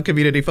edition of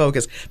Community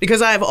Focus,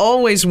 because I've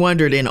always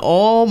wondered in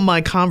all my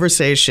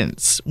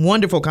conversations,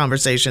 wonderful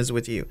conversations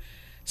with you,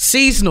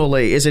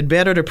 seasonally, is it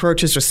better to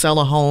purchase or sell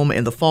a home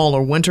in the fall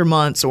or winter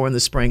months or in the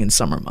spring and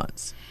summer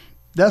months?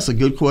 That's a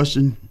good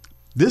question.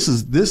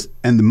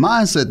 And the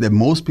mindset that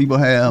most people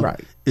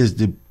have is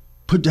to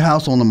put the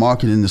house on the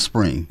market in the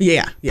spring.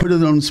 Yeah. Put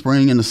it on the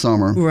spring and the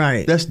summer.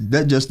 Right.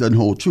 That just doesn't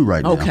hold true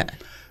right now. Okay.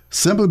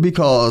 Simply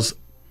because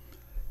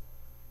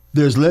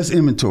there's less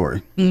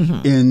inventory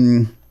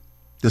in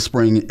the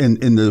spring,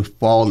 in the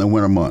fall and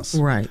winter months.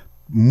 Right.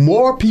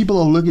 More people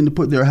are looking to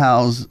put their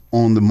house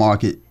on the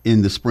market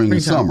in the spring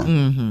and summer,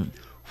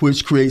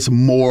 which creates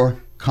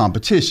more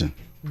competition.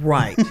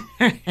 Right.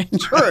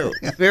 True.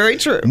 Very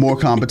true. More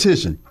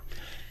competition.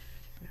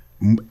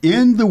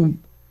 In the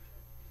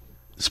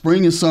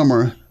spring and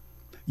summer,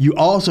 you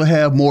also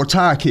have more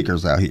tire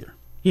kickers out here.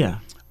 Yeah.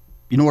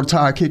 You know what a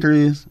tire kicker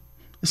is?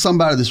 It's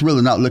somebody that's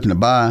really not looking to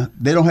buy.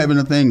 They don't have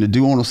anything to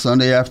do on a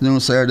Sunday afternoon,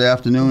 Saturday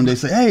afternoon. They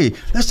say, hey,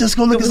 let's just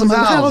go look at some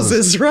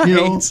houses.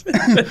 Right.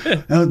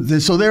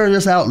 So they're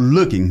just out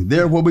looking.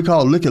 They're what we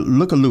call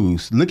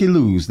looky-loos.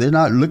 They're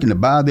not looking to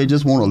buy. They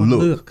just want to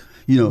look.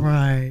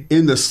 Right.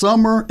 In the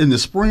summer, in the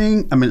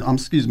spring,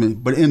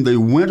 but in the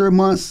winter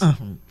months,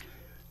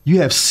 you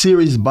have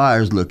serious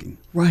buyers looking.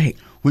 Right.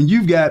 When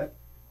you've got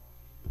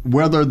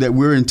weather that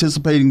we're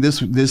anticipating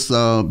this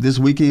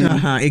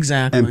weekend,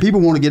 exactly. and people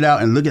want to get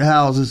out and look at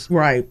houses,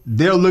 right?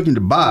 They're looking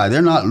to buy.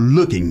 They're not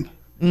looking.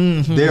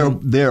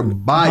 They're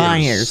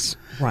buyers.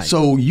 Right.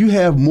 So you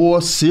have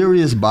more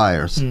serious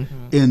buyers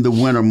in the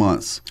winter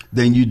months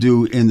than you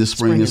do in the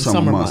spring and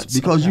summer months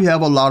because you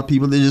have a lot of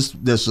people that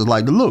just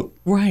like to look.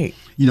 Right.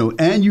 You know,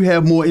 and you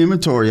have more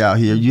inventory out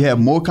here. You have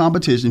more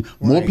competition.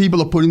 More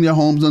people are putting their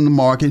homes on the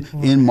market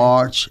in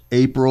March,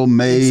 April,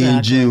 May,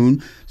 and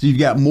June. So you've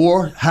got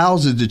more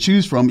houses to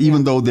choose from,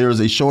 even though there is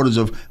a shortage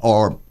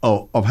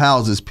of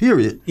houses,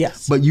 period.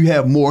 Yes. But you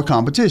have more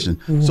competition.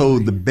 So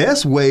the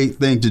best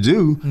thing to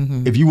do,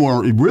 if you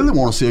really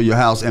want to sell your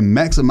house and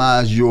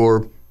maximize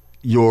your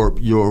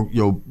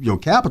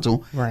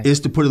capital, is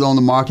to put it on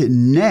the market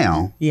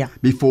now. Yeah.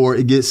 Before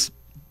the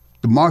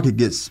market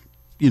gets,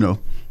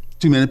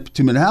 too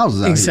many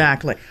houses out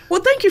Exactly. here.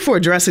 Well, thank you for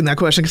addressing that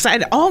question because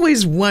I'd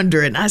always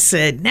wondered, and I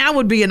said now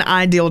would be an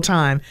ideal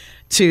time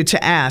to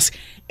ask.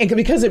 And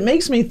because it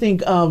makes me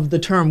think of the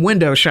term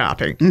window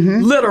shopping.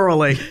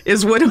 Literally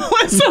is what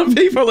some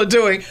people are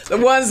doing. The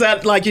ones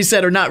that, like you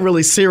said, are not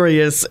really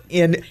serious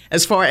in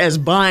as far as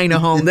buying a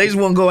home. They just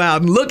want to go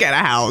out and look at a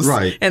house,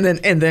 right? And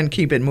then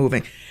keep it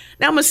moving.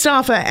 Now,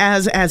 Mustafa,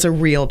 as a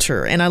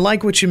realtor, and I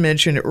like what you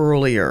mentioned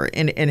earlier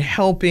in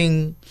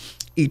helping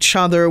each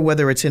other,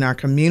 whether it's in our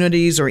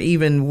communities or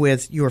even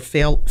with your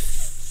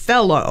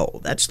fellow,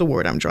 that's the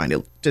word I'm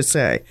trying to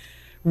say,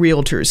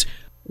 realtors.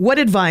 What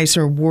advice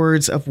or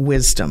words of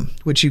wisdom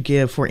would you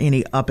give for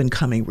any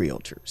up-and-coming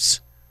realtors?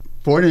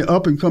 For any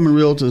up-and-coming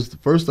realtors, the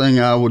first thing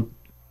I would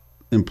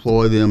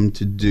employ them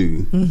to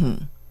do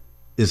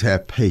is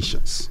have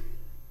patience.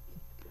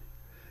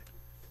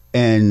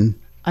 And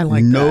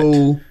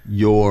know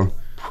your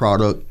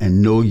product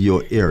and know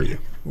your area.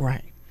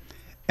 Right.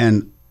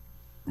 And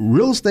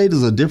real estate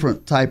is a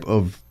different type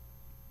of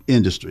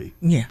industry.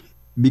 Yeah.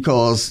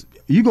 Because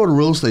you go to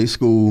real estate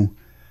school,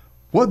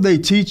 what they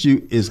teach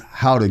you is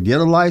how to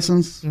get a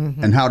license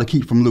and how to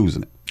keep from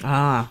losing it.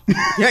 Yeah.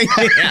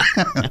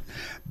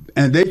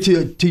 And they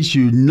teach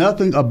you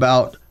nothing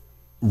about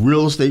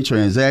real estate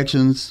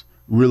transactions,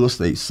 real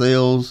estate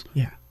sales,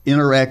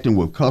 interacting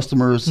with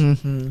customers,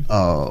 any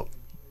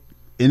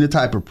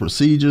type of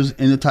procedures,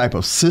 any type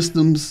of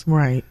systems.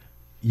 Right.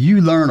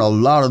 You learn a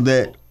lot of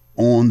that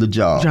on the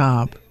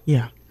job.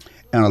 Yeah.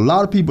 And a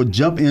lot of people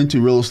jump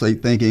into real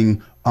estate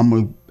thinking,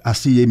 I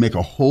see they make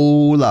a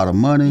whole lot of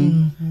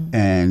money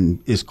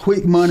and it's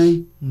quick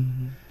money.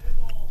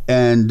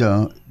 And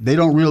they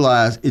don't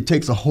realize it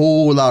takes a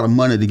whole lot of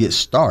money to get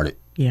started.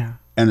 Yeah.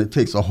 And it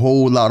takes a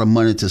whole lot of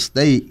money to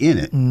stay in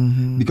it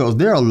because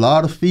there are a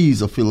lot of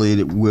fees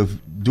affiliated with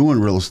doing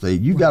real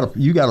estate. You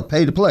gotta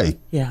pay to play.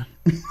 Yeah.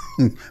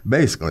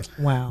 Basically.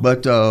 Wow.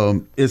 But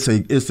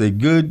it's a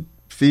good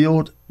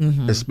field,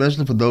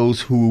 especially for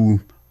those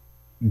who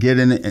get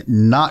in it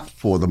not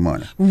for the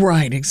money.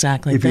 Right,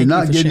 exactly. If you're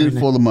not getting it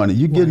for the money,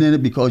 you're getting in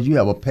it because you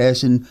have a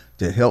passion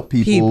to help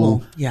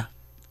people. Yeah.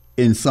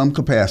 In some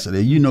capacity.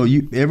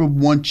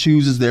 Everyone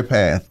chooses their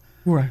path.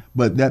 Right.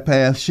 But that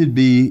path should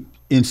be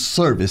in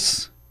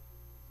service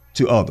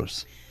to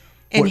others.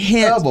 And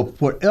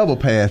whatever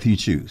path you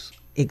choose.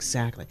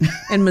 Exactly.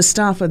 And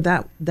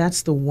Mustafa,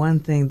 that's the one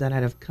thing that I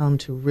have come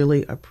to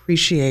really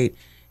appreciate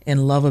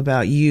and love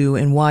about you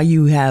and why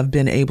you have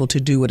been able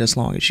to do it as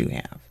long as you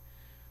have.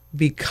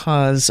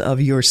 Because of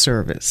your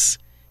service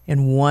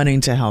and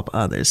wanting to help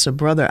others. So,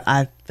 brother,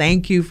 I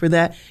thank you for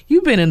that.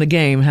 You've been in the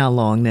game how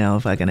long now,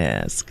 if I can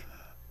ask?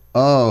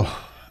 Oh,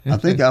 I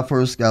think I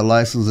first got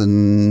licensed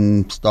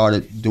and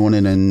started doing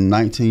it in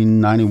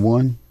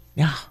 1991.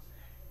 Yeah.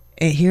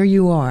 And here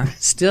you are,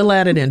 still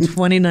at it in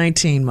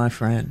 2019, my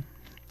friend.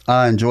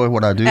 I enjoy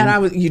what I do.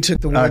 And you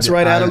took the words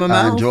right out of my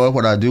mouth. I enjoy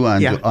what I do.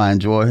 I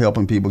enjoy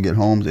helping people get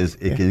homes.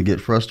 It can get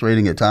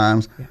frustrating at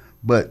times,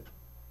 but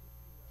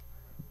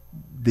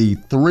the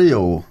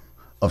thrill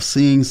of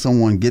seeing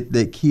someone get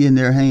that key in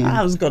their hand.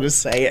 I was going to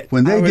say it.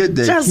 When they get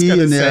that key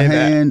in their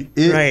hand,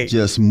 it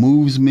just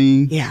moves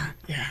me. Yeah.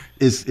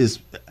 It's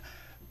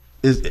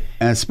and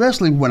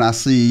especially when I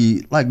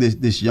see like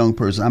this young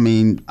person. I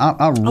mean,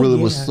 I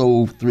really was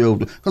so thrilled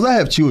because I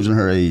have children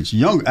her age.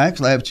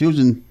 Actually, I have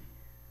children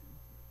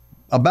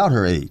about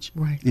her age.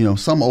 Right.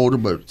 Some older,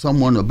 but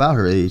someone about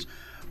her age.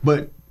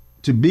 But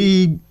to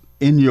be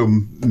in your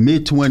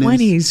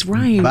mid-20s,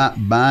 right?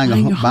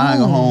 Buying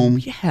a home.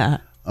 Yeah.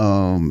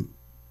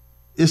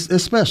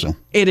 It's special.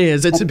 It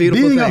is. It's a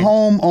beautiful thing. Being a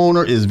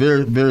homeowner is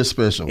very, very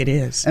special. It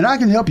is. And I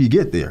can help you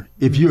get there.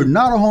 If you're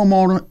not a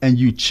homeowner and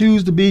you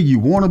choose to be, you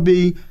want to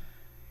be,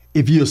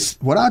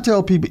 what I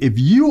tell people, if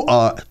you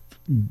are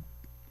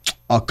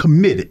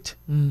committed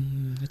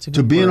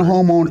to being a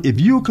homeowner,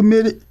 if you're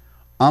committed,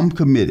 I'm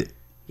committed.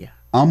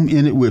 I'm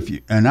in it with you,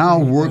 and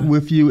I'll work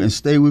with you and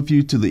stay with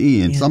you to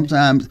the end.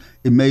 Sometimes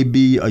it may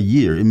be a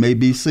year, it may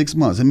be 6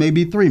 months, it may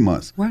be 3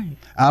 months. Right.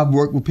 I've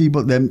worked with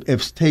people that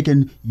have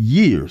taken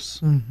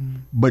years.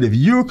 But if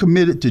you're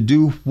committed to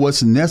do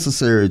what's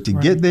necessary to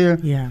get there,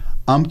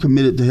 I'm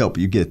committed to help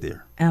you get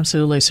there.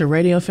 Absolutely. So,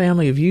 radio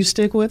family, if you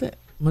stick with it,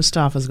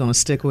 Mustafa's going to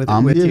stick with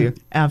I'm with here. you.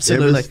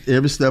 Absolutely.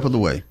 Every step of the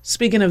way.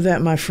 Speaking of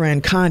that, my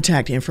friend,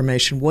 contact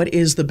information. What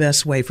is the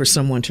best way for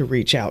someone to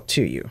reach out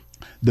to you?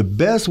 The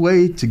best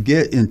way to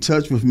get in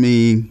touch with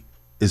me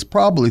is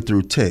probably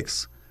through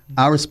text.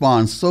 I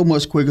respond so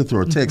much quicker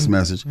through a text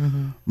message.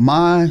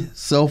 My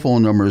cell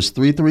phone number is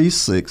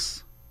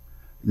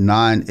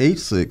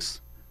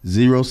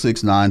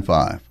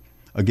 336-986-0695.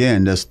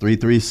 Again, that's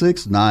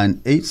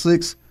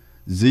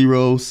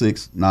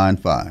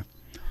 336-986-0695.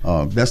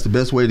 That's the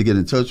best way to get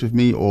in touch with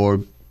me,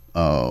 or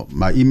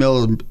my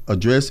email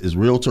address is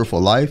Realtor for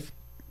Life,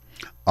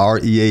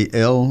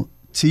 REALTR,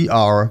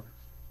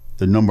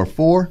 the number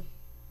 4,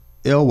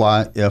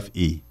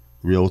 LYFE,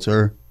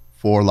 Realtor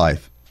for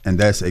Life. And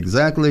that's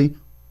exactly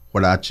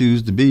what I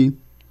choose to be,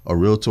 a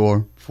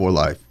Realtor for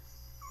Life.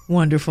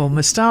 Wonderful.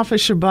 Mustafa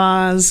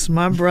Shabazz,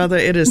 my brother,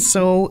 it is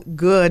so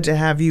good to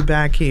have you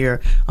back here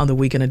on the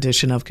weekend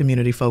edition of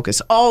Community Focus.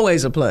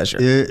 Always a pleasure.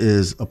 It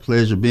is a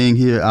pleasure being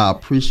here. I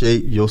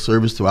appreciate your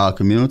service to our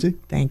community.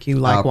 Thank you.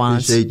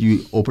 Likewise. I appreciate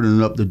you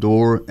opening up the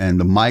door and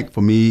the mic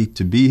for me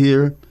to be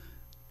here.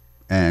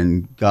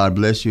 And God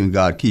bless you and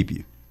God keep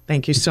you.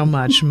 Thank you so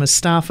much.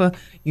 Mustafa,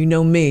 you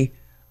know me.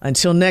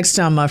 Until next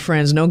time, my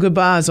friends, no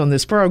goodbyes on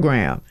this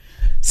program.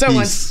 So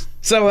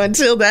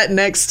until that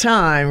next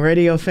time,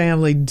 radio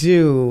family,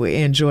 do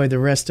enjoy the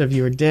rest of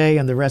your day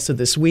and the rest of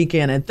this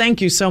weekend. And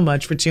thank you so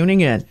much for tuning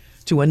in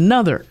to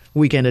another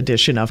weekend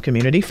edition of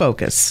Community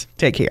Focus.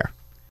 Take care.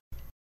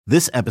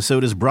 This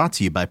episode is brought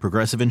to you by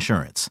Progressive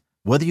Insurance.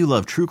 Whether you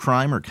love true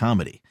crime or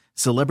comedy,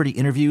 celebrity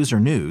interviews or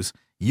news,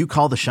 you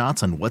call the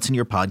shots on what's in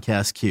your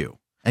podcast queue.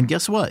 And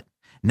guess what?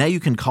 Now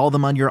you can call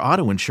them on your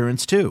auto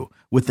insurance too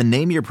with the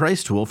Name Your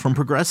Price tool from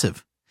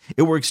Progressive.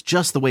 It works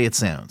just the way it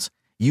sounds.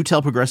 You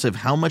tell Progressive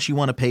how much you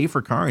want to pay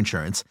for car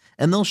insurance,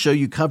 and they'll show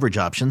you coverage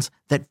options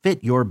that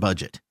fit your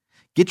budget.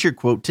 Get your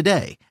quote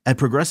today at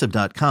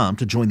Progressive.com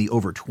to join the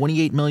over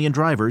 28 million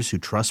drivers who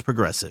trust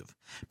Progressive.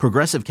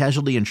 Progressive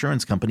Casualty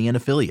Insurance Company and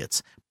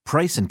Affiliates.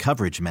 Price and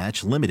coverage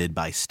match limited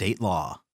by state law.